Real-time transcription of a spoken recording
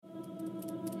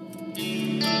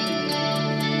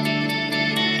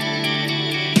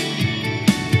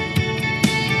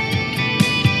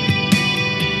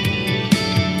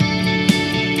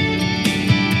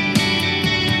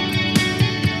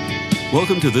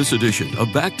Welcome to this edition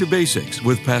of Back to Basics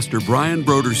with Pastor Brian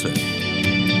Brodersen.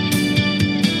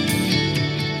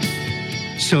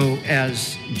 So,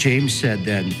 as James said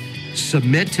then,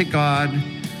 submit to God,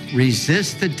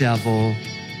 resist the devil,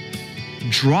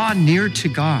 draw near to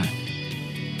God.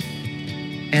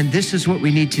 And this is what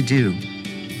we need to do.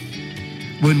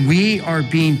 When we are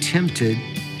being tempted,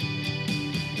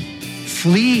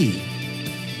 flee.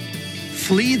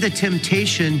 Flee the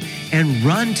temptation and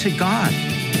run to God.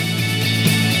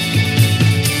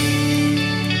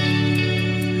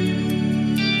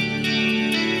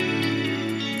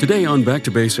 Today on Back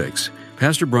to Basics,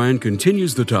 Pastor Brian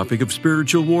continues the topic of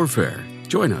spiritual warfare.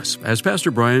 Join us as Pastor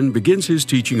Brian begins his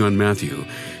teaching on Matthew,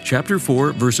 chapter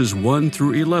 4, verses 1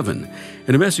 through 11,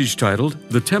 in a message titled,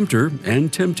 The Tempter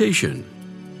and Temptation.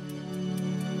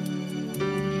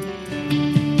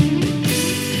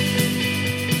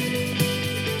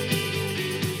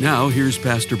 Now, here's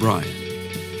Pastor Brian.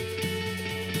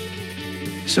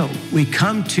 So, we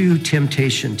come to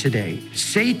temptation today.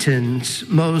 Satan's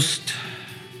most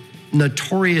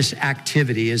notorious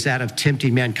activity is that of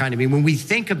tempting mankind. I mean, when we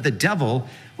think of the devil,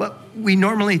 well, we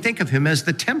normally think of him as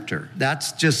the tempter.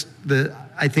 That's just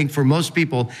I think for most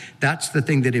people, that's the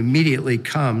thing that immediately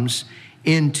comes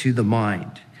into the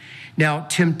mind. Now,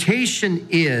 temptation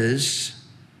is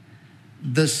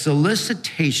the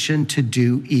solicitation to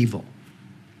do evil.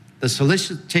 The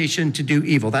solicitation to do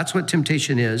evil. That's what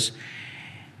temptation is.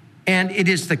 And it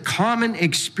is the common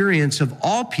experience of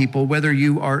all people, whether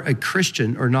you are a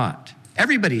Christian or not.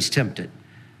 Everybody's tempted.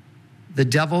 The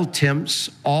devil tempts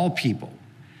all people.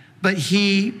 But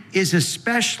he is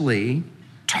especially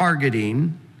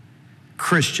targeting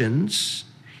Christians.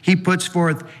 He puts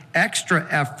forth extra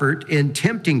effort in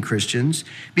tempting Christians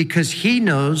because he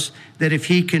knows that if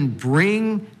he can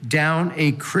bring down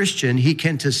a Christian, he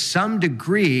can to some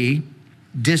degree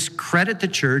discredit the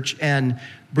church and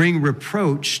bring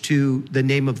reproach to the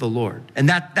name of the Lord. And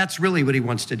that's really what he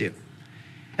wants to do.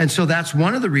 And so that's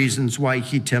one of the reasons why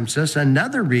he tempts us.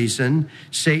 Another reason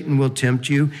Satan will tempt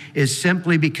you is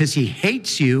simply because he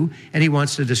hates you and he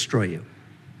wants to destroy you.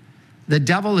 The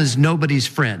devil is nobody's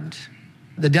friend.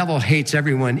 The devil hates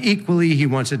everyone equally. He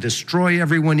wants to destroy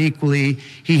everyone equally.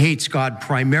 He hates God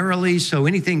primarily. So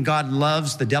anything God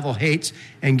loves, the devil hates.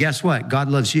 And guess what? God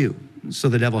loves you. So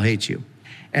the devil hates you.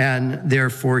 And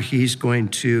therefore, he's going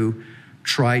to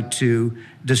try to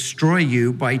destroy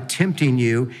you by tempting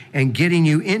you and getting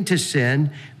you into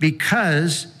sin,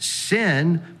 because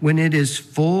sin, when it is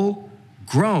full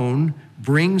grown,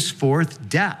 brings forth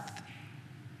death.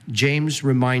 James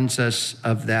reminds us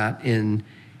of that in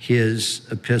his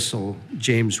epistle,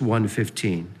 James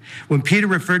 1:15. When Peter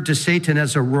referred to Satan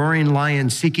as a roaring lion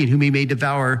seeking whom he may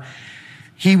devour,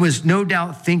 he was no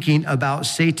doubt thinking about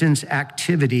Satan's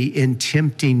activity in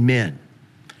tempting men.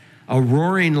 A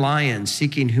roaring lion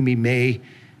seeking whom he may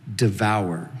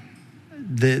devour.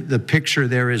 The picture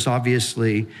there is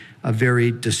obviously a very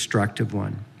destructive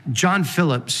one. John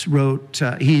Phillips wrote,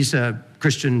 he's a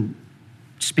Christian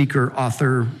speaker,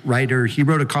 author, writer. He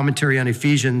wrote a commentary on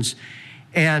Ephesians.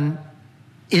 And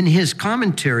in his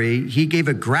commentary, he gave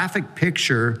a graphic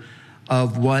picture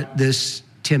of what this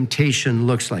temptation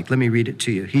looks like. Let me read it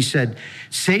to you. He said,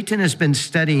 Satan has been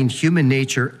studying human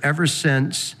nature ever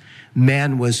since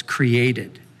man was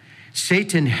created.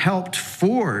 Satan helped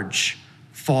forge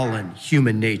fallen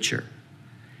human nature.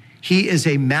 He is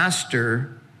a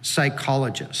master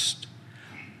psychologist.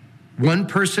 One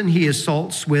person he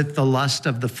assaults with the lust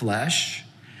of the flesh,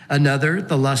 another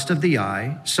the lust of the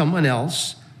eye, someone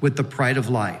else with the pride of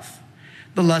life.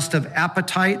 The lust of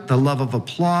appetite, the love of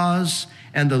applause,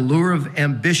 and the lure of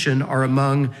ambition are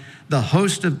among the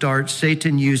host of darts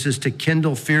Satan uses to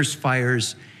kindle fierce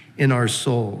fires in our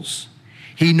souls.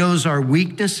 He knows our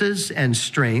weaknesses and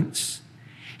strengths.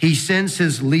 He sends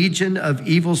his legion of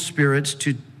evil spirits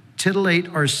to titillate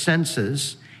our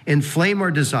senses, inflame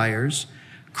our desires,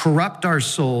 corrupt our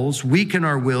souls, weaken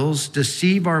our wills,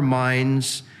 deceive our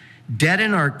minds,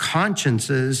 deaden our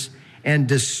consciences, and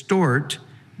distort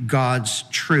God's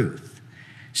truth.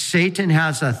 Satan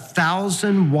has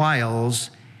 1,000 wiles,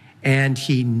 and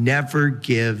he never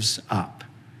gives up.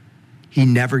 He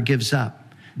never gives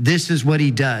up. This is what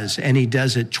he does, and he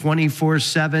does it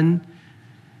 24/7,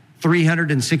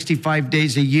 365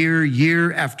 days a year,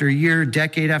 year after year,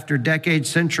 decade after decade,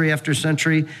 century after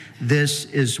century. This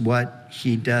is what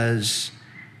he does.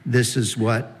 This is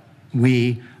what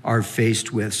we are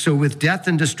faced with. So with death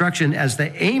and destruction as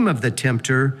the aim of the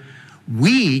tempter,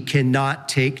 we cannot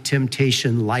take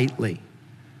temptation lightly.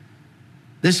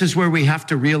 This is where we have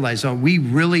to realize we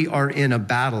really are in a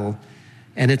battle,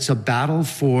 and it's a battle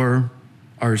for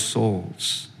our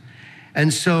souls.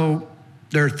 And so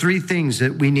There are three things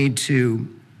that we need to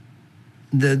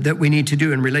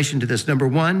do in relation to this. Number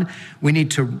one, we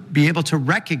need to be able to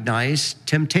recognize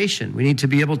temptation. We need to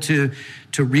be able to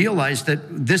realize that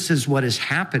this is what is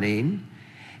happening.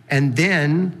 And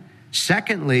then,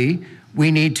 secondly, we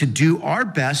need to do our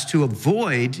best to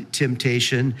avoid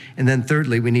temptation. And then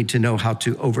thirdly, we need to know how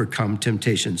to overcome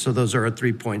temptation. So those are our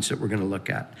 3 points that we're going to look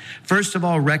at. First of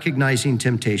all, recognizing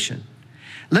temptation.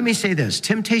 Let me say this.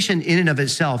 Temptation in and of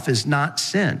itself is not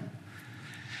sin.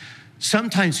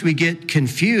 Sometimes we get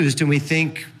confused and we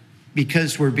think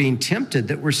because we're being tempted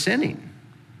that we're sinning.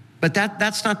 But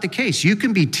that's not the case. You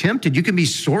can be tempted. You can be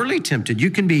sorely tempted.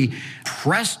 You can be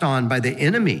pressed on by the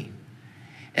enemy.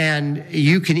 And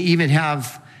you can even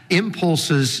have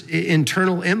impulses,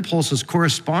 internal impulses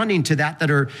corresponding to that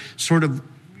are sort of,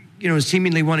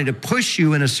 seemingly wanting to push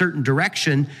you in a certain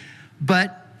direction.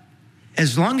 But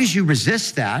as long as you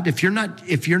resist that, if you're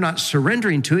not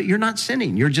surrendering to it, you're not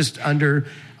sinning. You're just under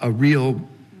a real,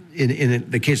 in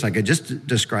the case like I just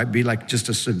described, be like just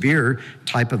a severe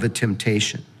type of a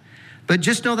temptation. But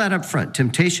just know that up front,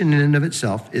 temptation in and of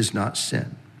itself is not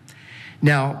sin.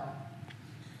 Now,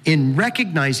 in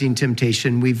recognizing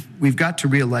temptation, we've got to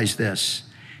realize this.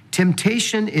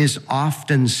 Temptation is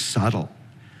often subtle.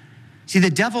 See, the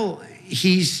devil,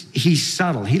 he's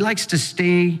subtle. He likes to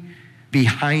stay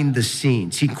behind the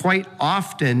scenes. He quite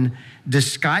often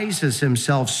disguises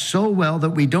himself so well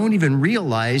that we don't even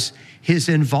realize his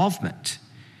involvement.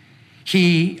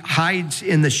 He hides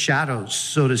in the shadows,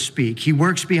 so to speak. He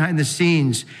works behind the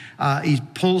scenes. He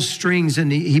pulls strings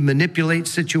and he manipulates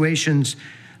situations,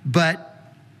 but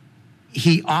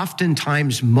he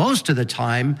oftentimes, most of the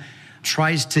time,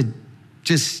 tries to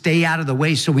just stay out of the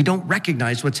way so we don't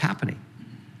recognize what's happening.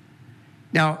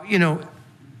 Now,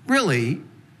 really,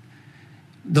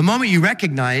 the moment you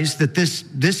recognize that this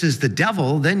is the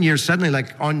devil, then you're suddenly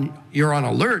you're on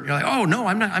alert. You're like, oh no,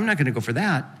 I'm not going to go for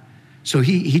that. So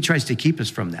he tries to keep us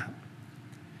from that.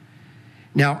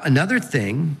 Now, another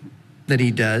thing that he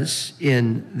does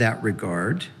in that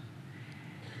regard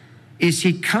is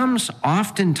he comes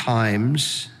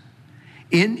oftentimes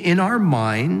in our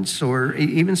minds, or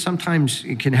even sometimes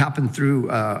it can happen through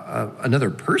another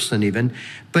person even,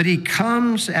 but he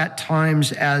comes at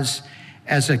times as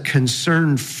a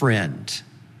concerned friend.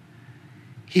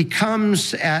 He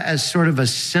comes as sort of a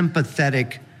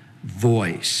sympathetic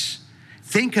voice.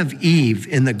 Think of Eve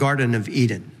in the Garden of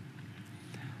Eden.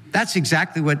 That's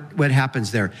exactly what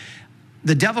happens there.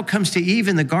 The devil comes to Eve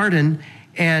in the garden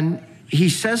and he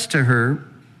says to her,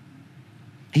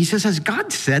 has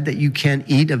God said that you can't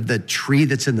eat of the tree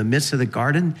that's in the midst of the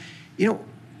garden?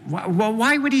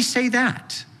 Why would he say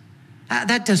that?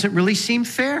 That doesn't really seem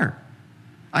fair.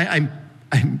 I'm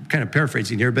kind of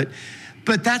paraphrasing here, but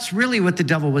that's really what the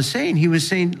devil was saying. He was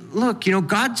saying, look,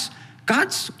 God's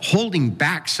holding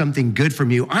back something good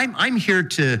from you. I'm here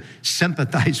to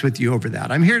sympathize with you over that.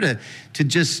 I'm here to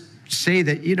just say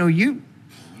that,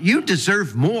 you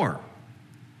deserve more.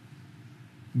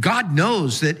 God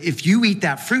knows that if you eat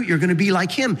that fruit, you're going to be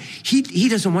like him. He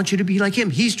doesn't want you to be like him.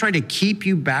 He's trying to keep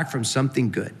you back from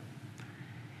something good.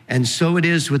 And so it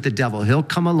is with the devil. He'll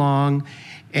come along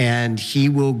and he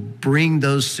will bring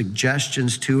those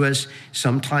suggestions to us,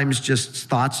 sometimes just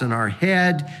thoughts in our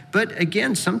head. But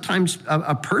again, sometimes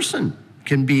a person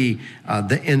can be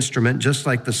the instrument, just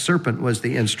like the serpent was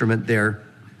the instrument there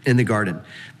in the garden.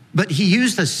 But he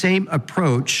used the same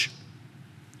approach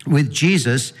with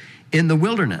Jesus in the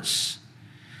wilderness.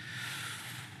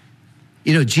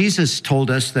 Jesus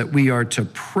told us that we are to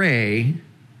pray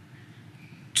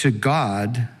to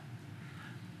God,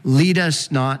 lead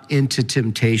us not into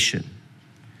temptation.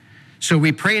 So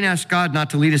we pray and ask God not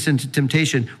to lead us into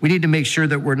temptation. We need to make sure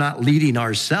that we're not leading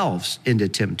ourselves into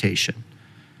temptation.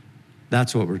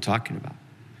 That's what we're talking about.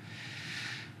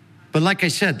 But like I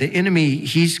said, the enemy,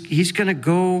 he's going to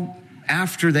go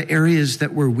after the areas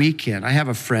that we're weak in. I have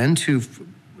a friend who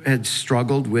had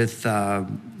struggled with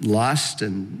lust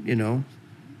and,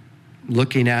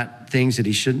 looking at things that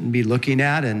he shouldn't be looking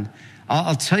at. And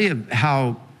I'll tell you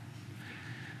how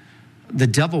the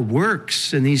devil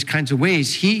works in these kinds of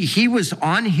ways. He was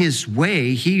on his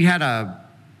way. He had a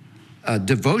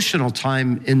devotional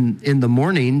time in the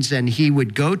mornings, and he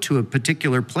would go to a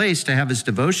particular place to have his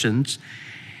devotions.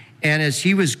 And as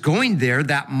he was going there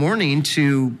that morning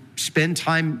to spend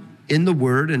time in the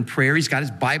Word and prayer, he's got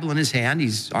his Bible in his hand.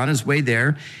 He's on his way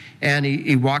there, and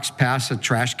he walks past a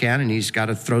trash can, and he's got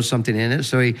to throw something in it.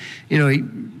 So he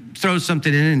throws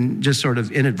something in and just sort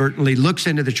of inadvertently looks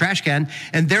into the trash can,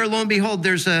 and there, lo and behold,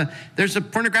 there's a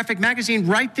pornographic magazine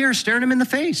right there staring him in the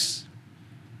face.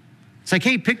 It's like,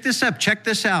 hey, pick this up, check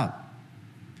this out.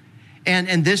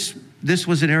 And this this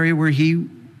was an area where he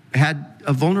had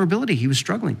a vulnerability. He was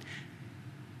struggling.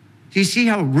 Do you see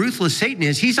how ruthless Satan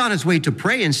is? He's on his way to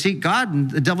pray and seek God, and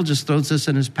the devil just throws us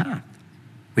in his path.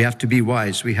 We have to be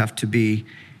wise. We have to be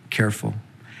careful.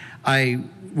 I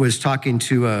was talking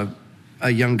to a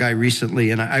young guy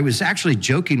recently, and I was actually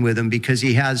joking with him because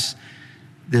he has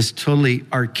this totally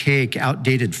archaic,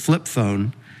 outdated flip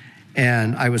phone.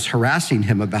 And I was harassing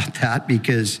him about that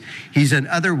because he's an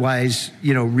otherwise,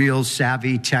 real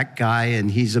savvy tech guy, and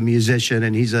he's a musician,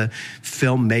 and he's a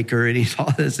filmmaker, and he's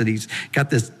all this, and he's got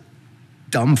this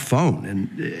dumb phone.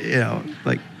 And,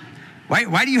 like,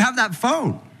 why do you have that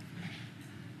phone?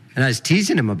 And I was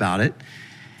teasing him about it.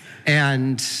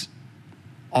 And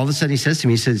all of a sudden he says to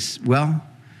me, he says, well,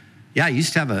 yeah, I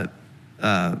used to have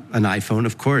an iPhone,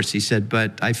 of course. He said,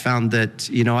 but I found that,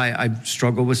 I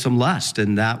struggle with some lust,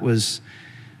 and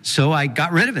so I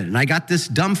got rid of it. And I got this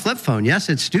dumb flip phone. Yes,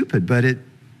 it's stupid, but it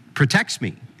protects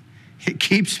me. It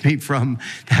keeps me from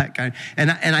that kind.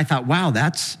 And I thought, wow,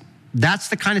 that's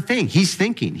the kind of thing he's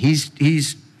thinking. He's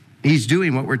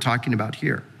doing what we're talking about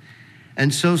here.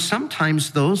 And so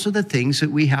sometimes those are the things that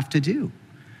we have to do.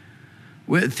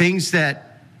 Things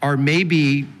that are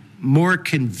maybe more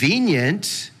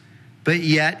convenient, but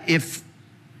yet if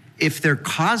they're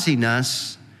causing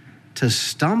us to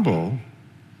stumble,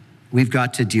 we've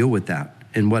got to deal with that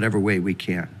in whatever way we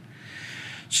can.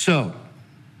 So,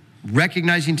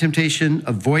 recognizing temptation,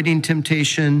 avoiding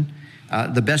temptation,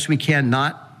 the best we can,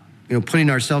 not putting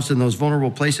ourselves in those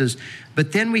vulnerable places.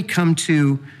 But then we come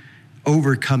to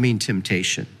overcoming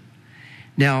temptation.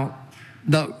 Now,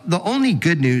 the only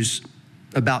good news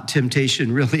about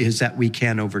temptation really is that we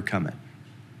can overcome it.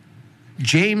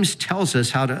 James tells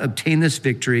us how to obtain this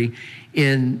victory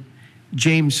in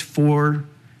James 4,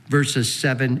 verses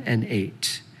 7 and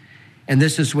 8. And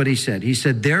this is what he said. He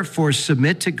said, therefore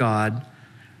submit to God,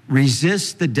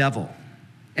 resist the devil,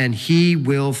 and he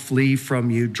will flee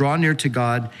from you. Draw near to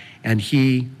God, and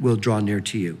he will draw near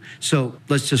to you. So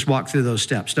let's just walk through those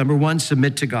steps. Number one,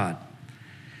 submit to God.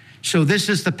 So this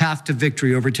is the path to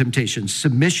victory over temptation,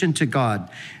 submission to God.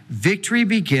 Victory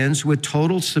begins with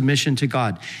total submission to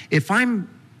God. If I'm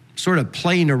sort of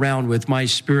playing around with my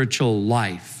spiritual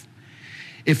life,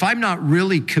 if I'm not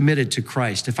really committed to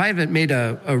Christ, if I haven't made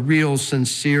a real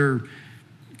sincere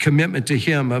commitment to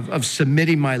him of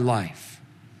submitting my life,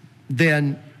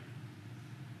 then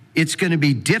it's going to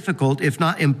be difficult, if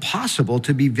not impossible,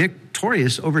 to be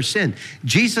victorious over sin.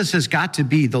 Jesus has got to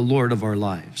be the Lord of our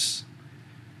lives.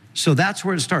 So that's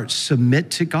where it starts.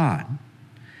 Submit to God.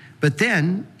 But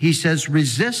then he says,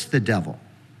 resist the devil.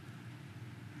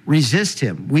 Resist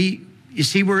him. You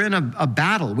see, we're in a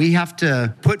battle. We have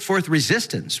to put forth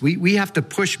resistance. We have to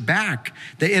push back.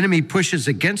 The enemy pushes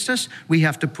against us. We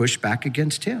have to push back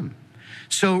against him.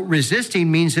 So resisting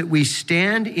means that we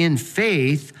stand in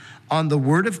faith on the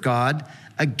word of God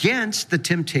against the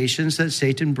temptations that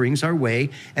Satan brings our way.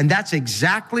 And that's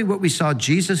exactly what we saw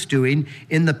Jesus doing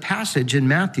in the passage in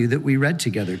Matthew that we read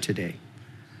together today.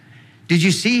 Did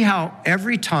you see how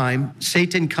every time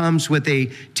Satan comes with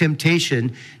a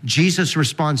temptation, Jesus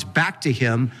responds back to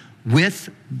him with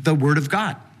the word of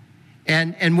God?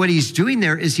 And what he's doing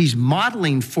there is he's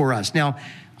modeling for us. Now,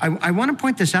 I want to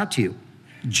point this out to you.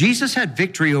 Jesus had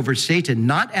victory over Satan,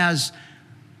 not as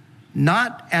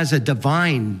a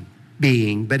divine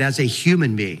being, but as a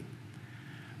human being.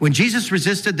 When Jesus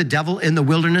resisted the devil in the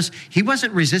wilderness, he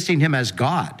wasn't resisting him as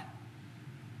God.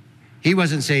 He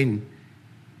wasn't saying,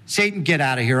 Satan, get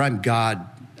out of here. I'm God.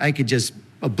 I could just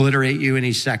obliterate you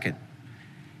any second.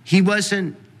 He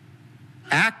wasn't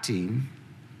acting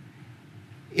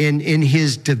in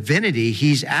his divinity.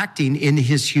 He's acting in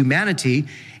his humanity.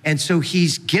 And so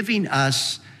he's giving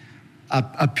us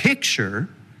a picture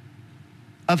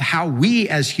of how we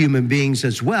as human beings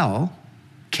as well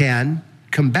can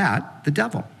combat the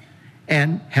devil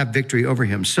and have victory over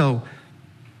him. So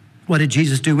what did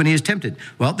Jesus do when he was tempted?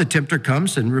 Well, the tempter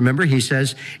comes, and remember, he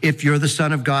says, if you're the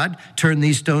Son of God, turn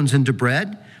these stones into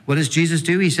bread. What does Jesus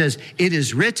do? He says, it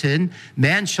is written,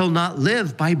 man shall not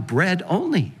live by bread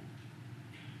only.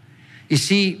 You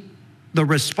see, the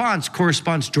response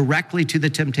corresponds directly to the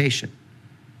temptation.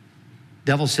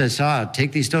 Devil says,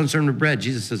 take these stones, turn them to bread.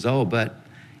 Jesus says, but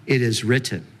it is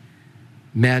written,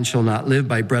 man shall not live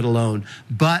by bread alone,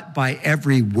 but by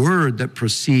every word that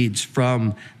proceeds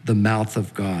from the mouth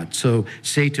of God. So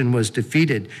Satan was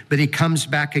defeated, but he comes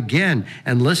back again,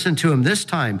 and listen to him this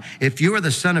time. If you are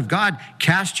the Son of God,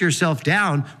 cast yourself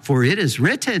down, for it is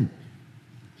written.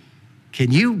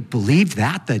 Can you believe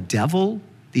that?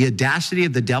 The audacity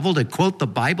of the devil to quote the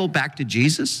Bible back to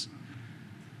Jesus?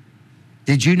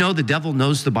 Did you know the devil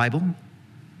knows the Bible?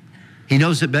 He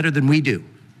knows it better than we do.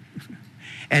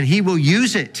 and he will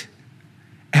use it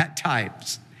at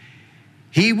times.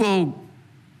 He will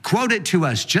quote it to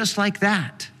us just like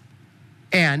that.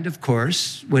 And of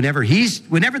course, whenever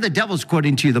the devil's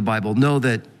quoting to you the Bible, know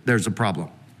that there's a problem.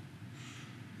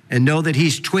 And know that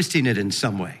he's twisting it in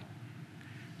some way.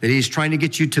 That he's trying to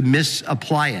get you to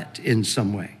misapply it in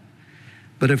some way.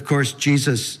 But of course,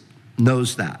 Jesus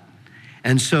knows that.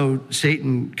 And so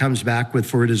Satan comes back with,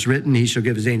 for it is written, he shall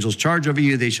give his angels charge over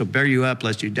you. They shall bear you up,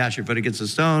 lest you dash your foot against a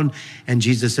stone. And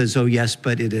Jesus says, oh yes,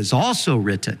 but it is also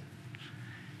written.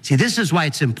 See, this is why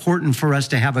it's important for us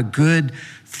to have a good,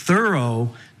 thorough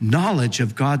knowledge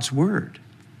of God's word.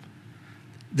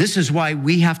 This is why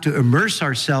we have to immerse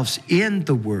ourselves in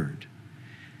the word.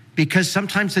 Because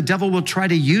sometimes the devil will try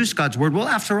to use God's word. Well,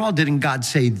 after all, didn't God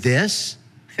say this?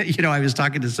 You know, I was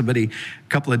talking to somebody a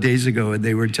couple of days ago, and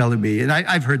they were telling me, and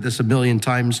I've heard this a million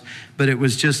times, but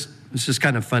it's just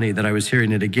kind of funny that I was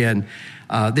hearing it again.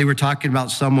 They were talking about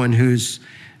someone who's,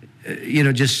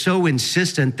 just so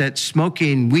insistent that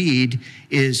smoking weed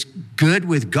is good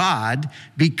with God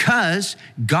because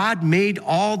God made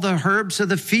all the herbs of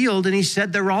the field and he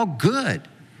said they're all good.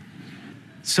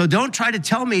 So don't try to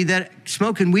tell me that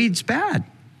smoking weed's bad.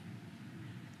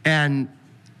 And,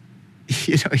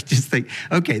 you just think,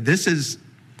 okay, this is,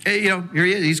 here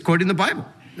he is, he's quoting the Bible.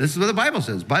 This is what the Bible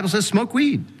says. The Bible says smoke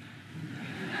weed.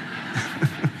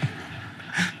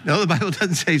 No, the Bible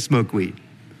doesn't say smoke weed.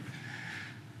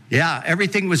 Yeah,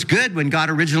 everything was good when God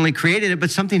originally created it, but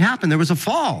something happened. There was a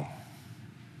fall.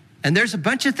 And there's a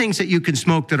bunch of things that you can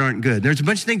smoke that aren't good. There's a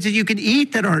bunch of things that you can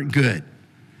eat that aren't good.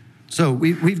 So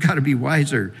we've got to be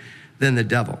wiser than the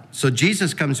devil. So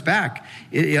Jesus comes back.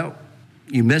 You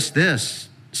missed this,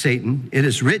 Satan. It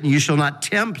is written, you shall not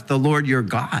tempt the Lord your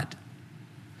God.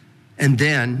 And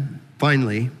then,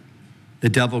 finally, the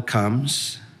devil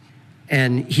comes.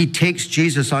 And he takes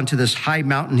Jesus onto this high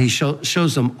mountain. He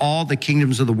shows them all the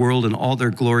kingdoms of the world and all their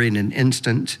glory in an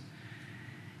instant.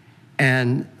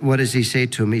 And what does he say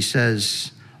to him? He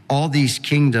says, all these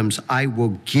kingdoms I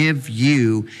will give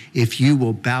you if you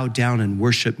will bow down and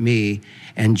worship me.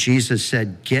 And Jesus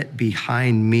said, get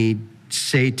behind me,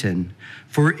 Satan.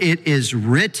 For it is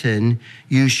written,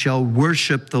 you shall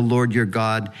worship the Lord your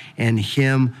God, and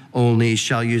him only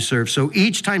shall you serve. So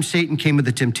each time Satan came with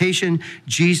a temptation,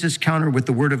 Jesus countered with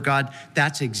the word of God.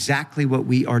 That's exactly what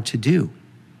we are to do.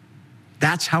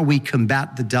 That's how we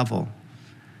combat the devil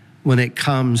when it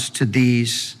comes to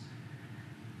these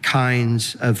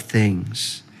kinds of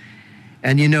things.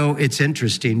 And it's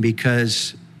interesting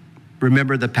because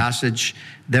remember the passage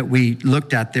that we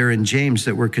looked at there in James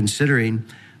that we're considering.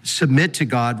 Submit to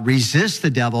God, resist the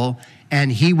devil,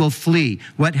 and he will flee.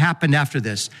 What happened after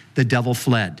this? The devil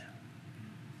fled.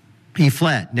 He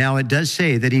fled. Now, it does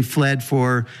say that he fled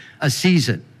for a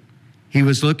season. He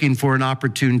was looking for an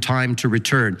opportune time to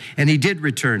return, and he did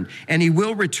return, and he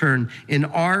will return in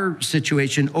our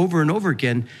situation over and over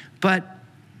again. But,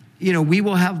 we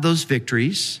will have those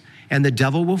victories, and the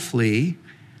devil will flee,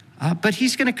 but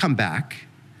he's going to come back.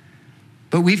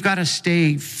 But we've got to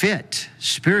stay fit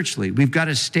spiritually. We've got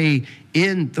to stay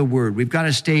in the word. We've got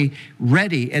to stay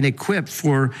ready and equipped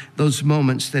for those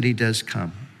moments that he does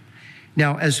come.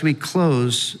 Now, as we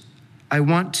close, I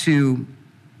want to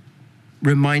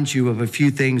remind you of a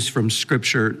few things from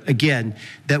Scripture, again,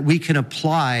 that we can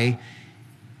apply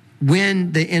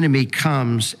when the enemy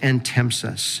comes and tempts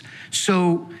us.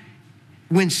 So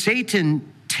when Satan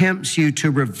tempts you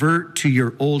to revert to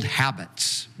your old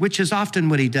habits, which is often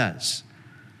what he does,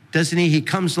 doesn't he? He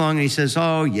comes along and he says,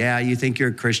 oh, yeah, you think you're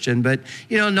a Christian, but,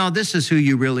 no, this is who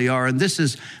you really are, and this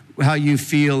is how you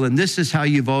feel, and this is how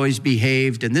you've always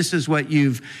behaved, and this is what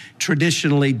you've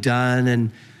traditionally done.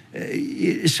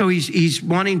 And so he's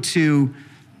wanting to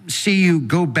see you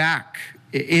go back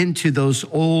into those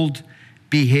old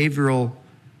behavioral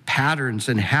patterns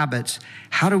and habits.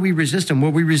 How do we resist them?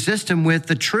 Well, we resist them with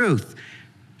the truth.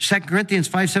 2 Corinthians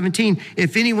 5:17,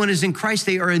 if anyone is in Christ,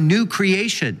 they are a new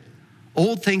creation.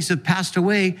 Old things have passed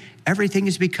away. Everything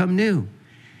has become new.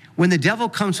 When the devil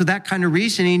comes with that kind of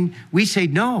reasoning, we say,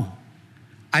 no,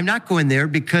 I'm not going there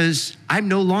because I'm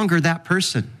no longer that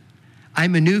person.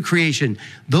 I'm a new creation.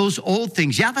 Those old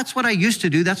things, yeah, that's what I used to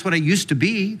do. That's what I used to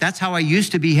be. That's how I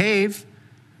used to behave.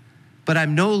 But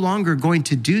I'm no longer going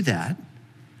to do that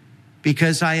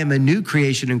because I am a new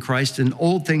creation in Christ and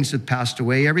old things have passed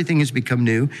away. Everything has become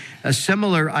new. A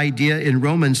similar idea in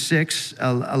Romans 6,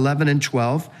 11 and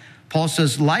 12. Paul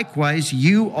says, likewise,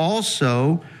 you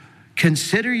also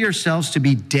consider yourselves to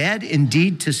be dead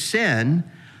indeed to sin,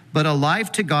 but alive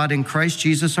to God in Christ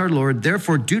Jesus our Lord.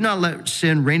 Therefore, do not let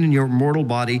sin reign in your mortal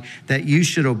body, that you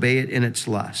should obey it in its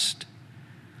lust.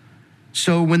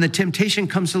 So when the temptation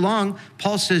comes along,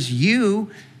 Paul says,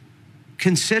 you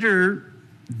consider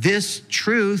this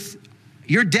truth,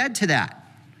 you're dead to that.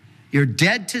 You're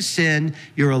dead to sin.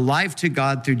 You're alive to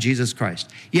God through Jesus Christ.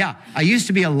 Yeah, I used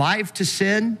to be alive to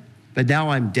sin, but now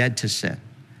I'm dead to sin.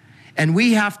 And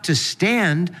we have to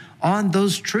stand on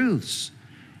those truths.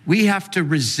 We have to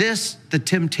resist the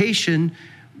temptation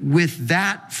with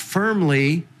that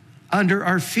firmly under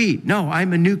our feet. No,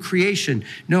 I'm a new creation.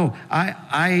 No,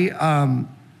 I'm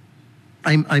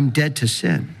dead to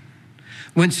sin.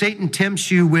 When Satan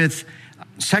tempts you with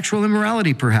sexual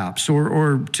immorality, perhaps,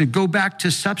 or to go back to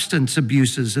substance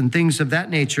abuses and things of that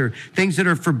nature, things that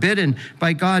are forbidden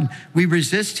by God, we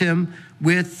resist him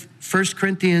with 1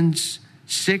 Corinthians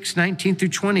 6, 19 through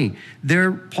 20.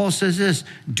 There, Paul says this,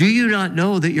 do you not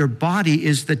know that your body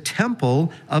is the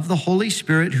temple of the Holy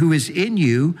Spirit who is in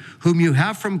you, whom you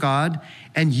have from God,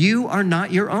 and you are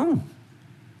not your own?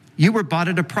 You were bought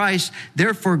at a price.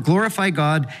 Therefore, glorify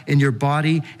God in your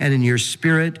body and in your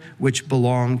spirit, which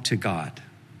belong to God.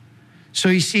 So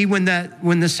you see, when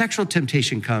the sexual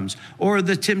temptation comes, or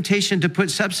the temptation to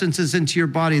put substances into your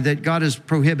body that God has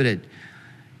prohibited,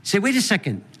 say, wait a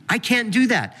second, I can't do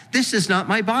that. This is not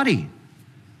my body.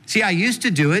 See, I used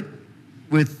to do it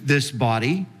with this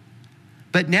body,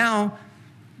 but now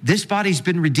this body's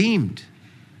been redeemed.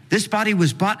 This body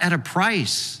was bought at a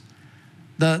price.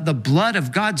 The blood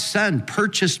of God's Son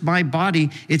purchased my body.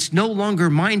 It's no longer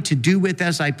mine to do with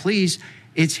as I please.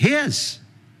 It's his.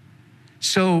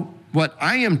 So what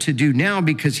I am to do now,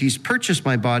 because he's purchased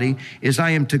my body, is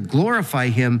I am to glorify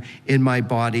him in my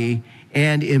body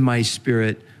and in my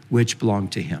spirit, which belong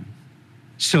to him.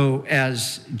 So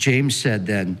as James said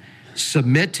then,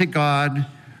 submit to God,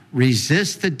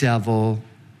 resist the devil,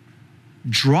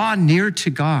 draw near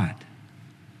to God.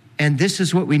 And this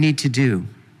is what we need to do.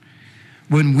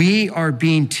 When we are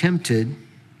being tempted,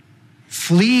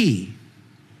 flee.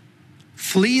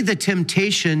 Flee the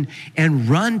temptation and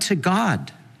run to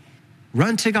God.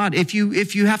 Run to God. If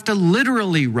you have to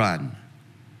literally run,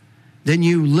 then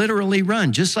you literally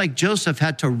run. Just like Joseph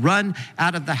had to run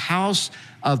out of the house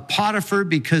of Potiphar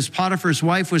because Potiphar's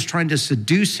wife was trying to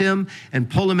seduce him and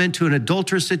pull him into an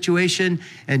adulterous situation,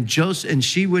 and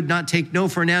she would not take no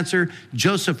for an answer.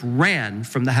 Joseph ran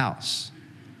from the house.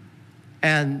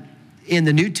 And in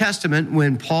the New Testament,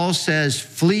 when Paul says,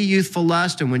 flee youthful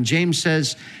lust, and when James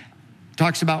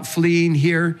talks about fleeing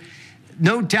here,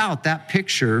 no doubt that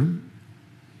picture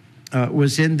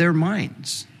was in their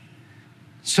minds.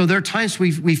 So there are times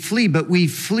we flee, but we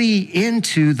flee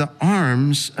into the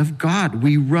arms of God.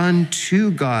 We run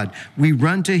to God. We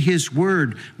run to his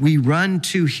word. We run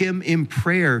to him in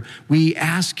prayer. We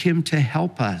ask him to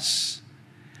help us.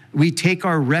 We take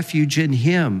our refuge in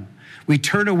him. We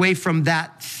turn away from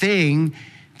that thing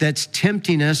that's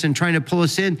tempting us and trying to pull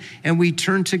us in, and we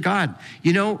turn to God.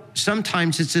 You know,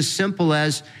 sometimes it's as simple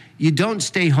as you don't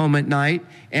stay home at night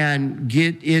and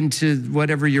get into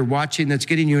whatever you're watching that's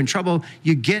getting you in trouble.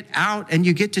 You get out and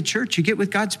you get to church. You get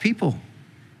with God's people.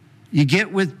 You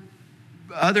get with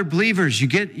other believers. You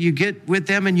get with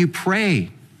them and you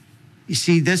pray. You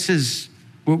see, this is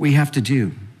what we have to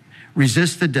do.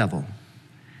 Resist the devil.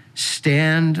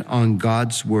 Stand on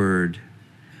God's word.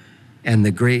 And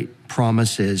the great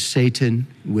promise is Satan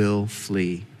will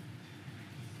flee.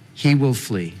 He will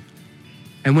flee.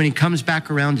 And when he comes back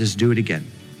around, just do it again,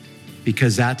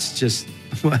 because that's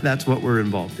what we're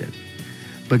involved in.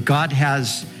 But God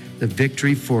has the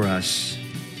victory for us.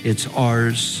 It's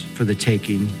ours for the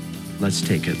taking. Let's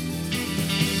take it.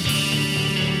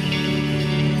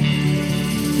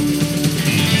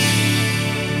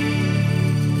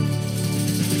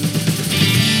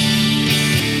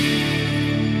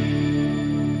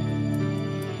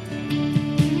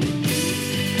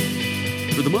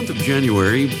 For the month of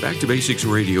January, Back to Basics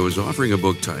Radio is offering a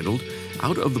book titled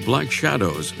Out of the Black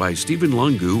Shadows by Stephen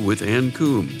Lungu with Ann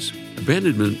Coombs.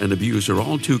 Abandonment and abuse are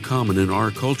all too common in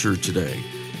our culture today,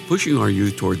 pushing our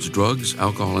youth towards drugs,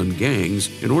 alcohol, and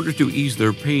gangs in order to ease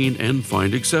their pain and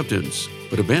find acceptance.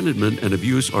 But abandonment and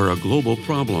abuse are a global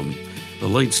problem. The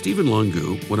late Stephen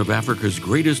Lungu, one of Africa's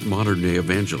greatest modern-day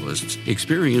evangelists,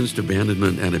 experienced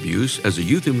abandonment and abuse as a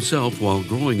youth himself while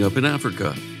growing up in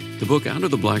Africa. The book Out of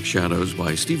the Black Shadows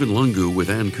by Stephen Lungu with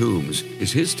Ann Coombs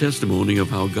is his testimony of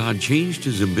how God changed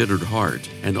his embittered heart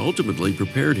and ultimately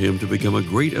prepared him to become a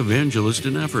great evangelist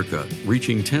in Africa,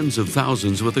 reaching tens of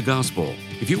thousands with the gospel.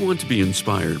 If you want to be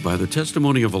inspired by the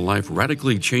testimony of a life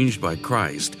radically changed by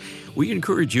Christ, we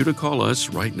encourage you to call us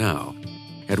right now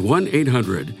at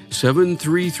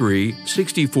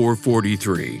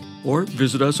 1-800-733-6443 or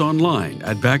visit us online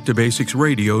at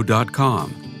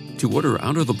backtobasicsradio.com. to order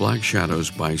Out of the Black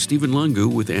Shadows by Stephen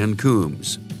Lungu with Ann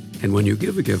Coombs. And when you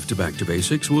give a gift to Back to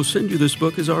Basics, we'll send you this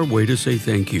book as our way to say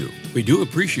thank you. We do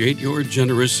appreciate your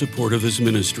generous support of this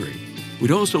ministry.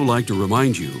 We'd also like to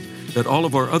remind you that all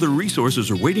of our other resources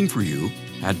are waiting for you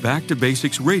at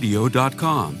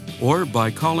backtobasicsradio.com or by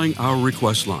calling our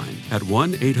request line at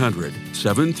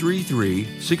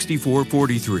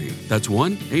 1-800-733-6443. That's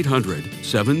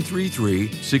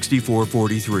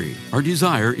 1-800-733-6443. Our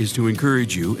desire is to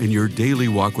encourage you in your daily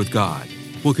walk with God.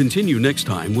 We'll continue next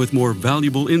time with more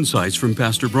valuable insights from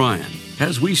Pastor Brian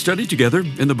as we study together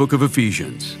in the book of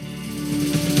Ephesians.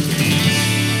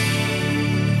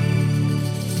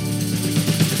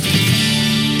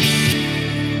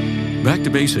 Back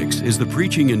to Basics is the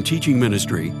preaching and teaching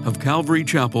ministry of Calvary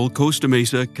Chapel, Costa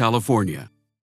Mesa, California.